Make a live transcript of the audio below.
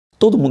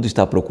Todo mundo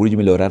está à procura de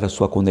melhorar a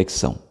sua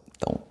conexão.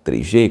 Então,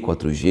 3G,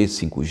 4G,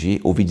 5G,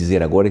 ouvi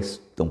dizer agora que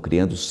estão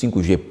criando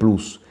 5G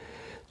Plus.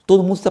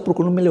 Todo mundo está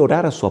procurando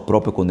melhorar a sua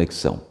própria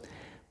conexão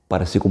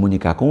para se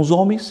comunicar com os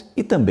homens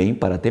e também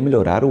para até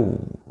melhorar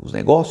os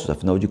negócios.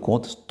 Afinal de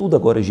contas, tudo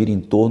agora gira em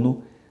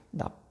torno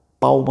da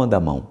palma da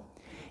mão.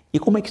 E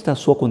como é que está a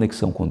sua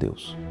conexão com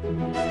Deus?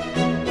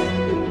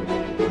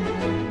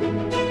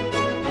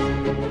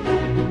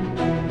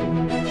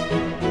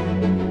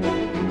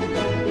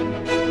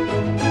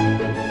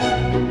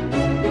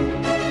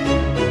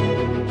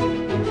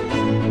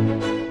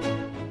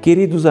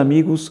 Queridos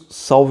amigos,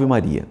 salve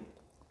Maria!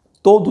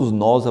 Todos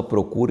nós à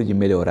procura de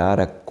melhorar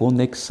a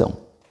conexão.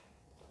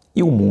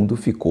 E o mundo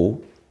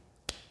ficou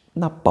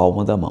na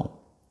palma da mão.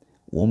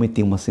 O homem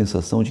tem uma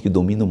sensação de que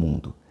domina o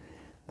mundo.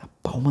 Na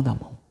palma da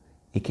mão.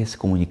 E quer se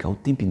comunicar o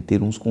tempo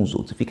inteiro uns com os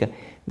outros. E fica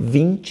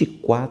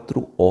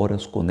 24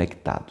 horas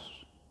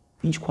conectados.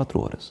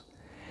 24 horas.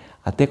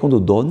 Até quando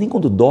dorme, nem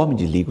quando dorme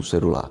desliga o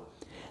celular.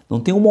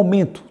 Não tem um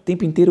momento, o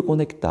tempo inteiro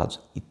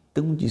conectados. E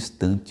tão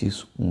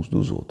distantes uns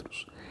dos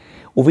outros.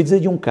 Ouvi dizer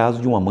de um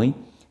caso de uma mãe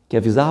que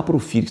avisava para o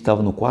filho que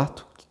estava no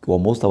quarto, que o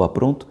almoço estava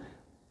pronto,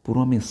 por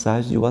uma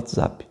mensagem de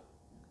WhatsApp.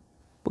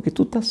 Porque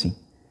tudo está assim.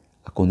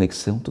 A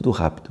conexão, tudo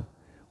rápido.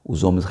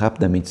 Os homens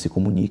rapidamente se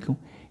comunicam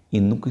e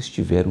nunca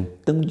estiveram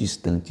tão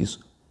distantes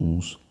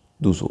uns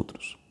dos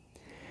outros.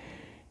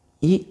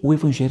 E o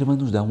Evangelho vai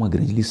nos dar uma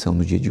grande lição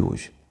no dia de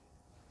hoje.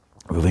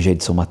 O Evangelho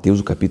de São Mateus,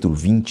 o capítulo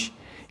 20,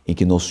 em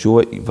que Nosso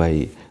Senhor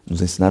vai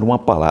nos ensinar uma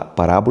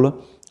parábola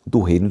do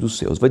reino dos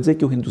céus. Vai dizer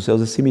que o reino dos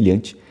céus é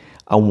semelhante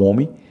a um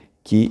homem,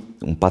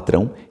 um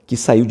patrão, que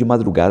saiu de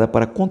madrugada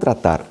para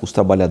contratar os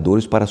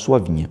trabalhadores para a sua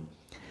vinha.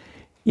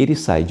 Ele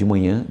sai de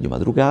manhã, de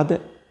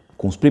madrugada,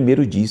 com os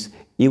primeiros diz,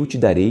 eu te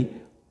darei,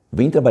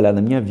 vem trabalhar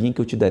na minha vinha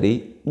que eu te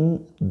darei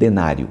um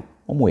denário,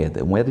 uma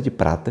moeda de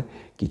prata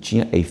que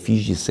tinha a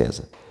efígie de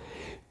César.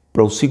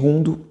 Para o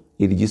segundo,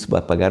 ele disse que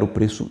vai pagar o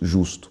preço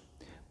justo.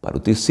 Para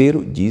o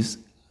terceiro, diz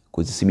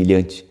coisa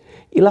semelhante.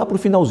 E lá para o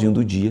finalzinho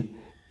do dia,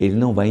 ele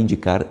não vai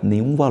indicar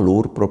nenhum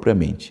valor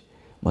propriamente,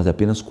 mas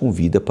apenas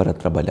convida para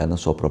trabalhar na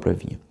sua própria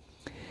vinha.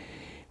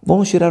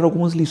 Vamos tirar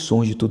algumas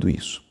lições de tudo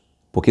isso,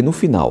 porque no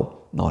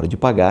final, na hora de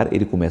pagar,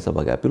 ele começa a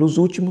pagar pelos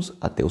últimos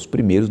até os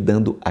primeiros,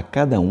 dando a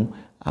cada um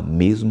a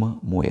mesma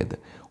moeda,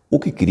 o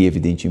que cria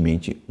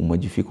evidentemente uma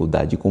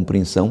dificuldade de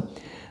compreensão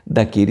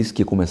daqueles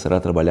que começaram a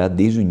trabalhar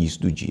desde o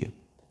início do dia.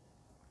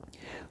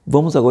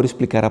 Vamos agora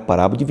explicar a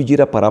parábola,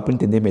 dividir a parábola para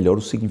entender melhor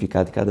o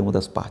significado de cada uma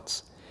das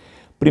partes.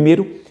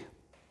 Primeiro,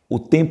 o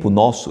tempo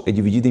nosso é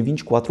dividido em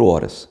 24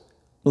 horas.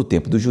 No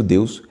tempo dos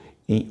judeus,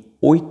 em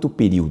 8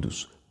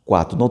 períodos,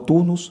 4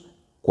 noturnos,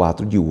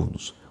 4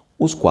 diurnos.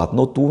 Os 4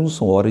 noturnos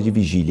são horas de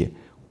vigília,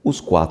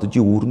 os 4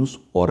 diurnos,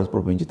 horas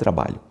propriamente de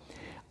trabalho.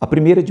 A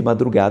primeira de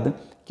madrugada,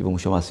 que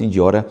vamos chamar assim de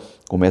hora,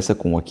 começa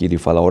com aqui ele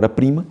fala a hora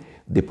prima,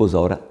 depois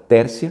a hora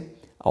tércia,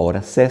 a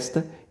hora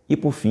sexta e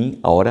por fim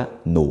a hora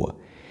noa.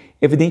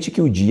 É evidente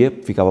que o dia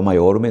ficava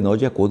maior ou menor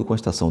de acordo com a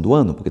estação do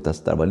ano, porque está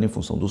se trabalhando em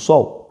função do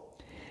sol.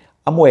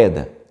 A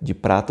moeda de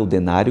prata, o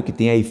denário, que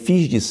tem a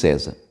efígie de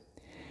César.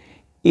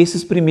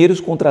 Esses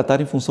primeiros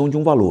contrataram em função de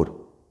um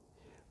valor.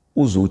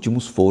 Os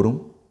últimos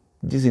foram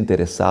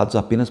desinteressados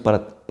apenas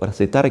para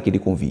aceitar aquele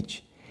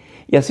convite.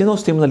 E assim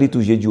nós temos na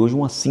liturgia de hoje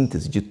uma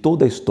síntese de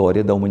toda a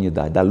história da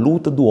humanidade, da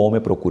luta do homem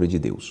à procura de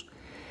Deus.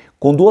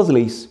 Com duas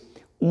leis,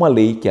 uma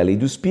lei que é a lei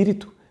do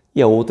Espírito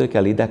e a outra que é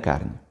a lei da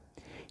carne.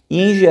 E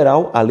em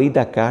geral a lei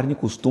da carne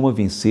costuma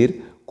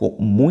vencer com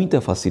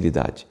muita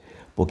facilidade,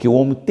 porque o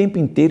homem o tempo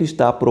inteiro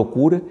está à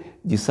procura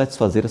de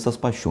satisfazer essas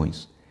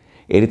paixões.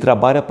 Ele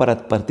trabalha para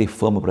ter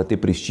fama, para ter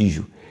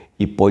prestígio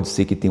e pode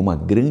ser que tenha uma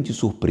grande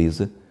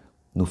surpresa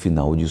no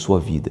final de sua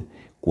vida,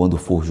 quando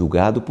for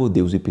julgado por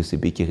Deus e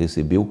perceber que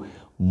recebeu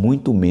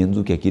muito menos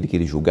do que aquele que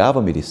ele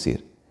julgava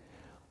merecer.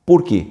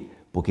 Por quê?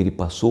 Porque ele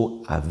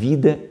passou a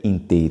vida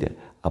inteira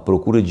à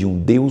procura de um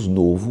Deus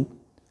novo.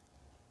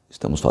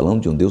 Estamos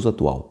falando de um Deus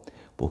atual,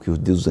 porque os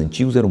deuses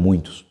antigos eram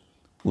muitos,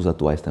 os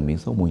atuais também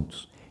são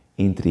muitos.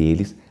 Entre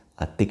eles,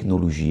 a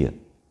tecnologia,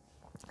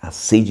 a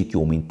sede que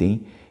o homem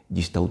tem de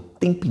estar o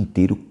tempo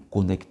inteiro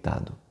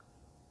conectado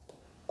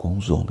com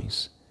os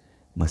homens,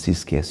 mas se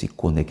esquece de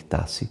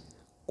conectar-se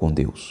com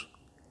Deus.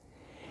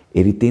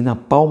 Ele tem na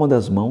palma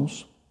das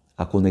mãos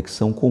a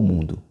conexão com o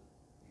mundo,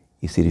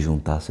 e se ele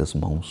juntasse as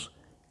mãos,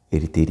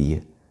 ele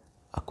teria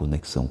a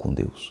conexão com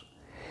Deus.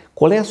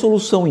 Qual é a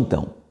solução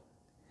então?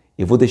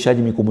 Eu vou deixar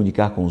de me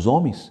comunicar com os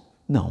homens?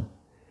 Não.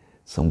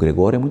 São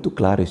Gregório é muito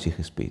claro a este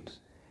respeito.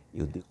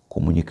 Eu devo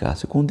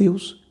comunicar-se com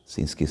Deus,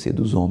 sem esquecer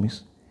dos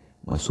homens,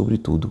 mas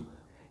sobretudo,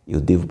 eu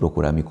devo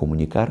procurar me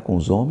comunicar com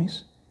os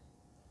homens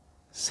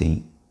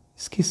sem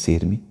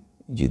esquecer-me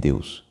de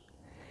Deus.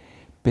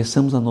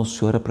 Peçamos a Nossa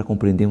Senhora para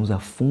compreendermos a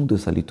fundo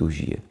essa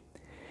liturgia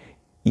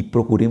e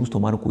procuremos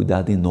tomar um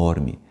cuidado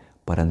enorme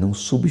para não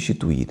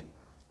substituir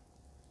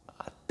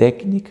a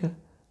técnica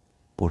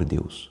por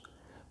Deus,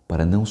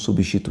 para não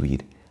substituir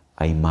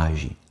a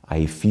imagem, a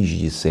efígie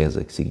de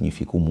César, que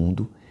significa o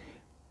mundo,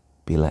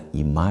 pela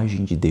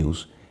imagem de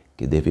Deus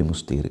que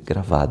devemos ter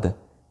gravada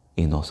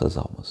em nossas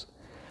almas.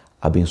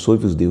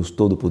 Abençoe-vos Deus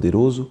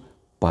Todo-Poderoso,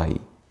 Pai,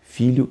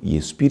 Filho e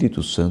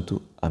Espírito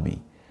Santo.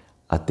 Amém.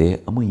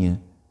 Até amanhã,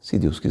 se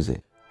Deus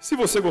quiser. Se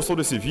você gostou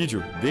desse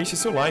vídeo, deixe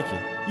seu like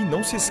e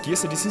não se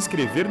esqueça de se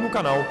inscrever no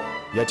canal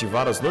e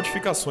ativar as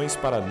notificações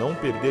para não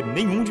perder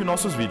nenhum de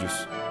nossos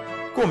vídeos.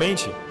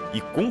 Comente e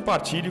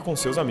compartilhe com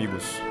seus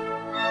amigos.